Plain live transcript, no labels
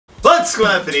What's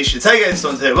going on, Phoenicians? How you guys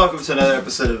doing today? Welcome to another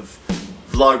episode of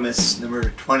VLOGMAS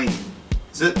number 20.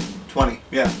 Is it? 20,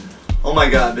 yeah. Oh my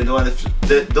god, I've been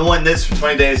doing this for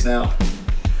 20 days now.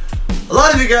 A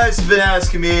lot of you guys have been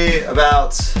asking me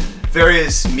about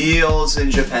various meals in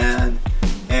Japan,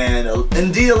 and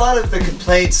indeed a lot of the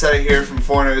complaints that I hear from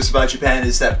foreigners about Japan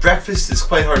is that breakfast is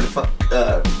quite hard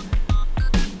to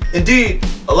Indeed,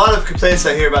 a lot of complaints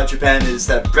I hear about Japan is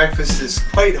that breakfast is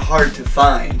quite hard to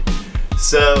find.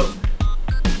 So,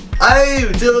 I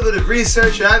did a little bit of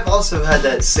research, and I've also had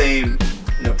that same,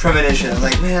 premonition. I'm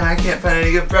like, man, I can't find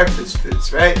any good breakfast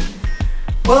foods, right?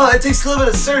 Well, it takes a little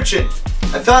bit of searching.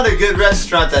 I found a good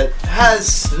restaurant that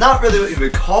has not really what you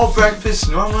would call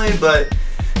breakfast normally, but,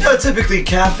 typically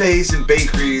cafes and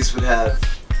bakeries would have,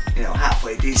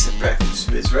 halfway decent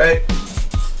breakfast foods, right?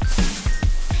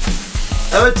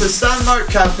 I went to Sanmark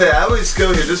Cafe. I always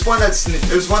go here. There's one that's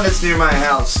near my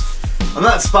house. I'm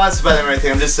not sponsored by them or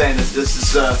anything. I'm just saying that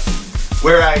this is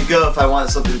where I go if I want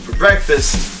something for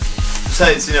breakfast.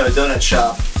 Besides, a donut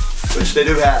shop, which they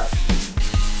do have.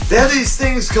 They have these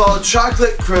things called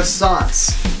chocolate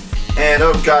croissants, and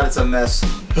oh god, it's a mess.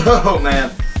 Oh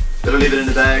man, better leave it in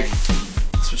the bag.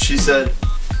 That's what she said.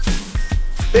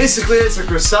 Basically, it's a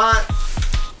croissant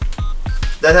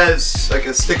that has like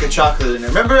a stick of chocolate in it.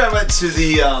 Remember I went to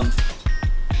the,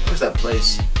 what was that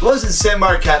place? It wasn't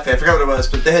Sanmark Cafe, I forgot what it was,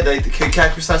 but they had like the Kit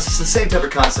Kat croissants. It's the same type of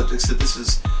concept, except this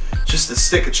is just a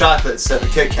stick of chocolate instead of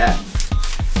a Kit Kat.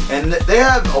 And they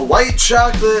have a white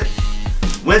chocolate,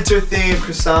 winter themed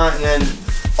croissant, and then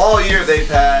all year they've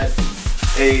had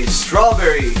a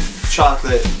strawberry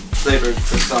chocolate flavored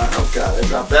croissant. Oh god, I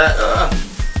dropped that.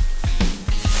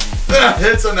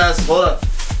 It's a mess. Hold up.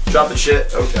 Dropping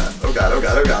shit. Oh god, oh god, oh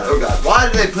god, oh god, oh god. Why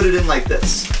did they put it in like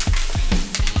this?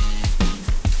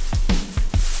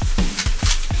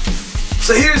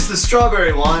 So here's the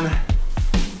strawberry one.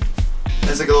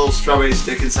 There's like a little strawberry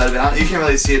stick inside of it. You can't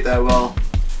really see it that well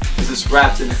because it's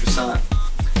wrapped in a croissant.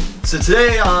 So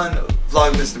today on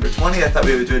Vlogmas number 20, I thought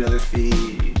we would do another Feed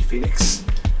Phoenyx,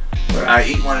 where I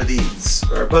eat one of these,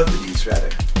 or both of these rather.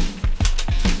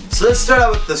 So let's start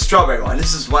out with the strawberry one.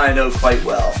 This is one I know quite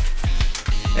well.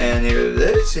 And here it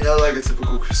is, like a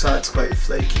typical croissant, it's quite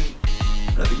flaky. I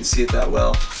don't know if you can see it that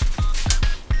well.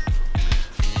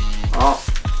 Oh.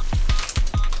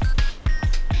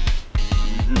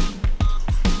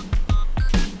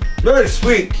 Very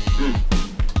sweet.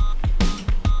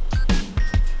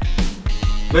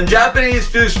 When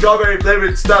Japanese do strawberry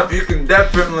flavored stuff, you can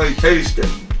definitely taste it.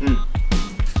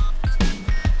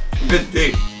 Good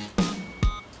tea.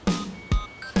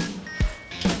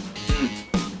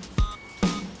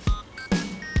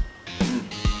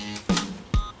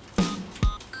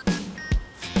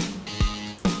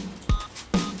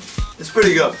 It's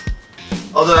pretty good.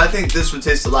 Although I think this would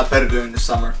taste a lot better during the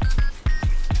summer.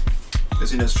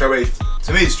 Because strawberry,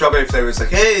 to me strawberry flavor is like,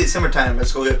 hey, summertime,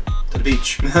 let's go get to the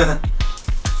beach.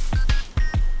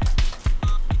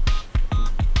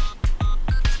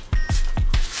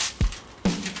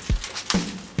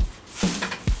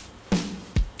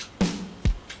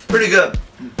 Pretty good.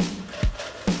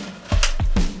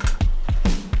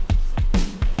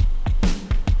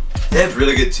 They have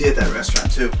really good tea at that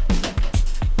restaurant too.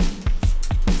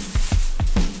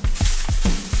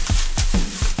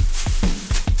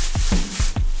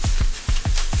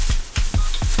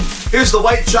 Here's the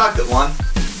white chocolate one.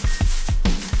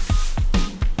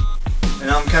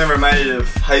 And I'm kind of reminded of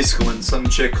high school when some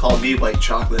chick called me white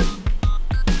chocolate.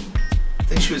 I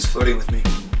think she was flirting with me.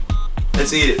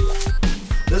 Let's eat it.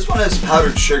 This one has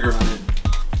powdered sugar on it,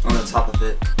 on the top of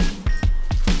it.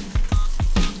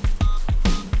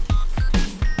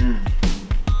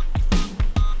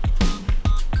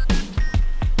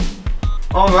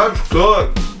 Oh, that's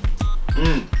good.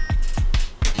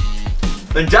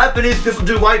 When Japanese people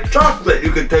do white chocolate,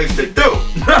 you can taste it too.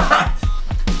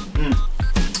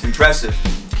 Impressive.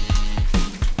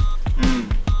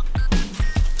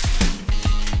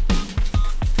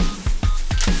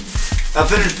 I'll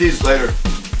finish these later.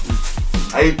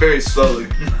 I eat very slowly.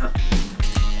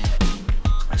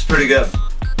 It's pretty good.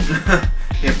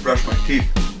 Can't brush my teeth.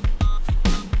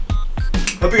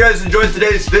 Hope you guys enjoyed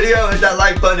today's video. Hit that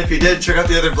like button if you did. Check out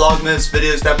the other Vlogmas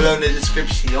videos down below in the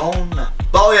description.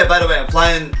 Oh yeah, by the way, I'm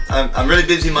flying. I'm really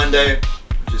busy Monday,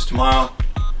 which is tomorrow.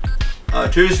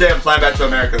 Tuesday, I'm flying back to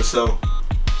America, so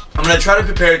I'm gonna try to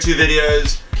prepare 2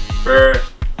 videos for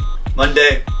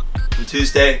Monday and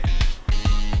Tuesday.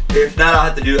 If not,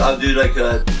 I'll do like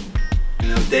a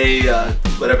day,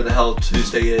 whatever the hell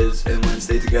Tuesday is and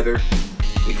Wednesday together,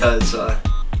 because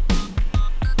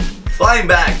flying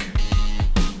back,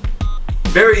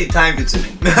 very time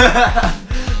consuming.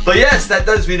 But yes, that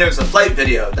does mean there's a flight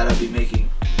video that I'll be making.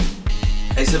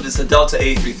 Except it's a Delta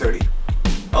A330.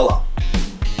 Oh well.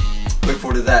 Look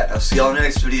forward to that. I'll see y'all in the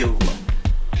next video.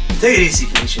 Take it easy,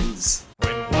 Phoenicians.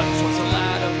 When once was a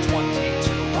lad of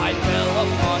 22, I fell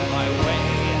upon my way.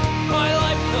 My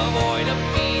life devoid of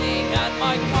meaning, and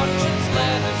my conscience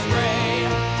led astray,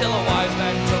 till a while